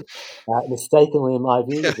did it, mistakenly in my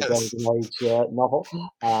view, with the Golden Age novel.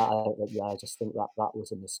 I just think that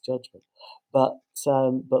was a misjudgment. But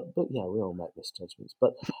we all make misjudgments.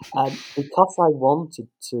 But because I wanted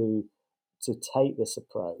to take this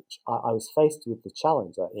approach, I was faced with the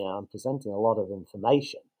challenge that I'm presenting a lot of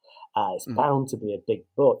information. It's bound to be a big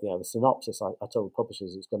book. The synopsis, I told the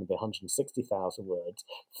publishers it's going to be 160,000 words,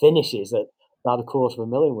 finishes at about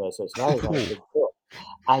 250,000 words, so it's a very, very big book.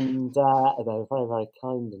 And they were very, very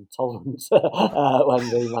kind and tolerant when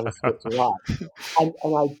the manuscript arrived. And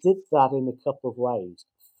I did that in a couple of ways.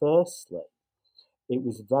 Firstly, it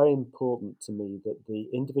was very important to me that the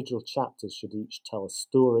individual chapters should each tell a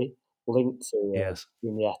story linked to a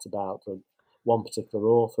vignette about one particular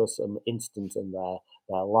author, some instant in their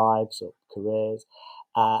lives or careers,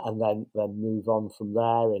 and then move on from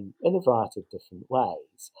there in a variety of different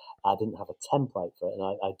ways. I didn't have a template for it,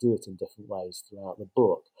 and I do it in different ways throughout the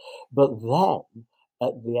book. But then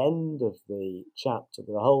at the end of the chapter,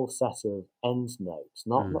 there are a whole set of end notes.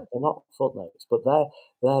 They're not footnotes, but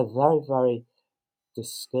they're very, very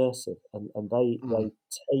discursive, and they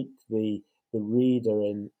take the reader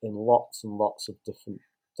in lots and lots of different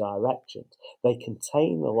directions. They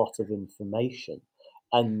contain a lot of information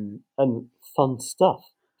and fun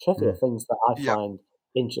stuff, trivia, things that I find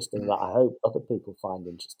interesting, that I hope other people find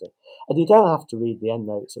interesting. And you don't have to read the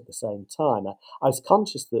endnotes at the same time. I was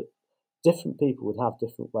conscious that different people would have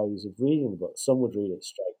different ways of reading the book. Some would read it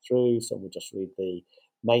straight through, some would just read the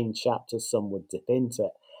main chapters, some would dip into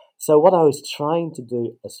it. So what I was trying to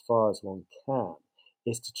do, as far as one can,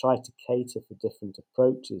 is to try to cater for different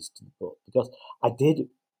approaches to the book, because I did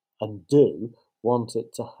and do want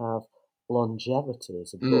it to have longevity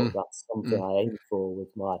as a book. That's something I aim for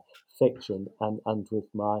with my fiction and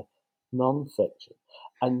with my non-fiction.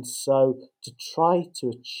 And so to try to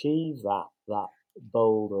achieve that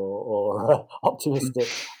bold or optimistic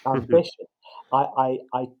ambition,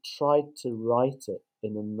 I tried to write it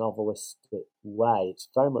in a novelistic way. It's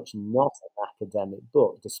very much not an academic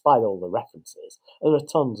book, despite all the references. There are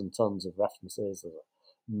tons and tons of references, there's a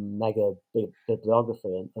mega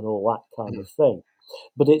bibliography and all that kind of thing.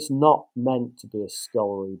 But it's not meant to be a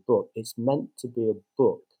scholarly book. It's meant to be a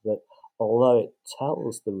book that, although it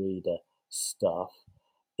tells the reader stuff,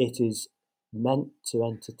 it is meant to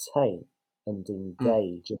entertain and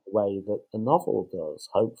engage in the way that a novel does,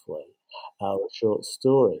 hopefully, or a short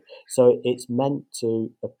story. So it's meant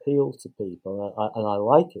to appeal to people, and I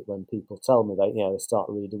like it when people tell me they start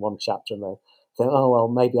reading one chapter and they think, oh well,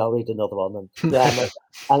 maybe I'll read another one, and that's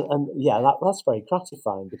very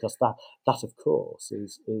gratifying, because that of course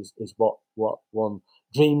is what one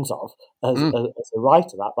dreams of as a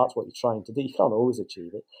writer. That's what you're trying to do. You can't always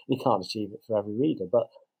achieve it. You can't achieve it for every reader, but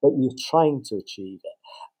you're trying to achieve it.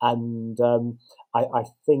 And I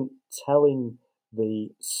think telling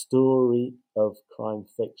the story of crime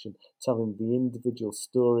fiction, telling the individual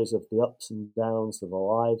stories of the ups and downs of the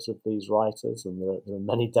lives of these writers, and there are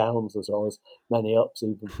many downs as well as many ups,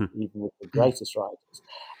 even with the greatest writers,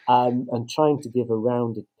 and trying to give a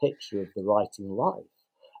rounded picture of the writing life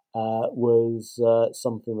was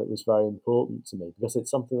something that was very important to me, because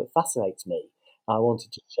it's something that fascinates me. I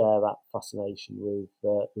wanted to share that fascination with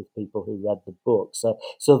people who read the book. So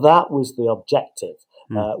that was the objective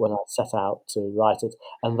when I set out to write it,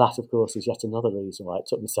 and that, of course, is yet another reason why it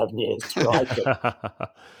took me 7 years to write it.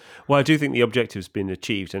 Well, I do think the objective's been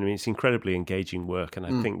achieved. I mean, it's incredibly engaging work, and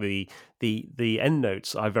I think the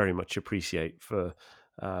endnotes I very much appreciate for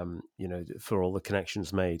for all the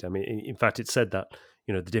connections made. I mean, in fact, it said that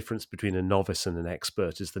the difference between a novice and an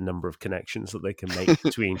expert is the number of connections that they can make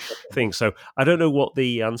between things. So I don't know what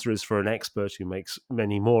the answer is for an expert who makes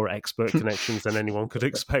many more expert connections than anyone could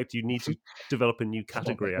expect. You need to develop a new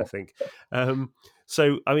category, I think.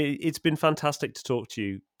 So, I mean, it's been fantastic to talk to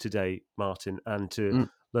you today, Martin, and to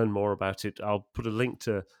learn more about it. I'll put a link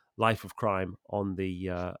to Life of Crime on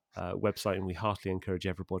the website, and we heartily encourage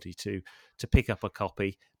everybody to pick up a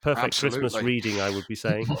copy. Perfect Absolutely. Christmas reading, I would be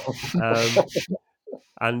saying.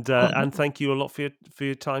 And thank you a lot for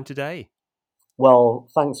your time today. Well,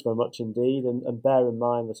 thanks very much indeed, and bear in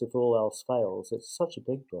mind that if all else fails, it's such a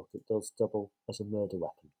big book, it does double as a murder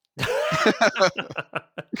weapon.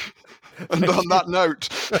 And on that note,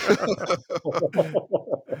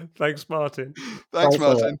 thanks, Martin. Thanks,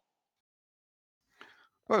 Martin.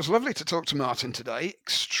 Well, it was lovely to talk to Martin today.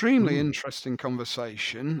 Extremely interesting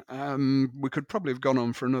conversation. We could probably have gone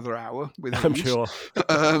on for another hour with I'm sure.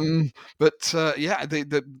 But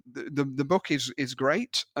the book is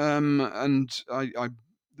great, and I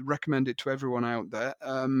recommend it to everyone out there.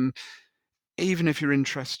 Even if your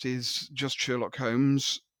interest is just Sherlock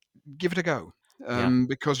Holmes, give it a go.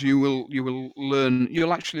 Because you will learn.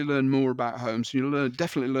 You'll actually learn more about Holmes. You'll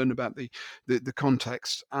definitely learn about the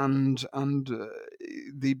context and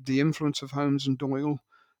the influence of Holmes and Doyle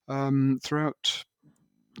throughout.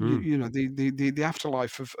 The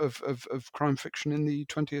afterlife of crime fiction in the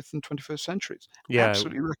 20th and 21st centuries.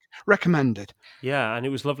 Absolutely recommended. Yeah, and it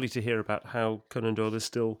was lovely to hear about how Conan Doyle is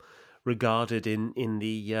still regarded in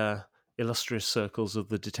the illustrious circles of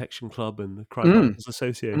the Detection Club and the Crime Writers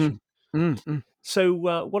Association. So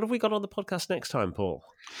what have we got on the podcast next time, Paul?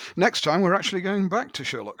 Next time, we're actually going back to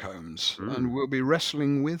Sherlock Holmes, and we'll be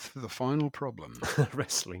wrestling with the final problem.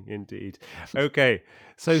 Wrestling, indeed. Okay,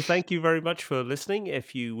 so thank you very much for listening.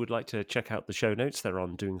 If you would like to check out the show notes, they're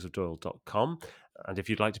on doingsofdoyle.com. And if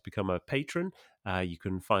you'd like to become a patron, you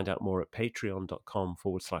can find out more at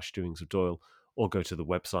patreon.com/doingsofdoyle, or go to the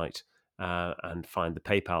website and find the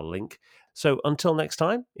PayPal link. So until next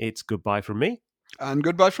time, it's goodbye from me. And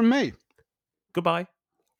goodbye from me. Goodbye.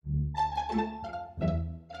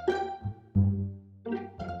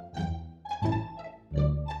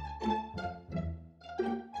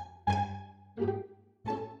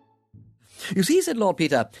 You see, said Lord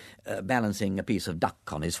Peter, balancing a piece of duck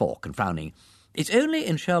on his fork and frowning, it's only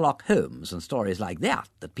in Sherlock Holmes and stories like that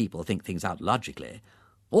people think things out logically.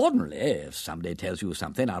 Ordinarily, if somebody tells you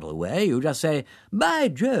something out of the way, you just say, by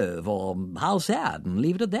Jove, or how sad, and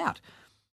leave it at that.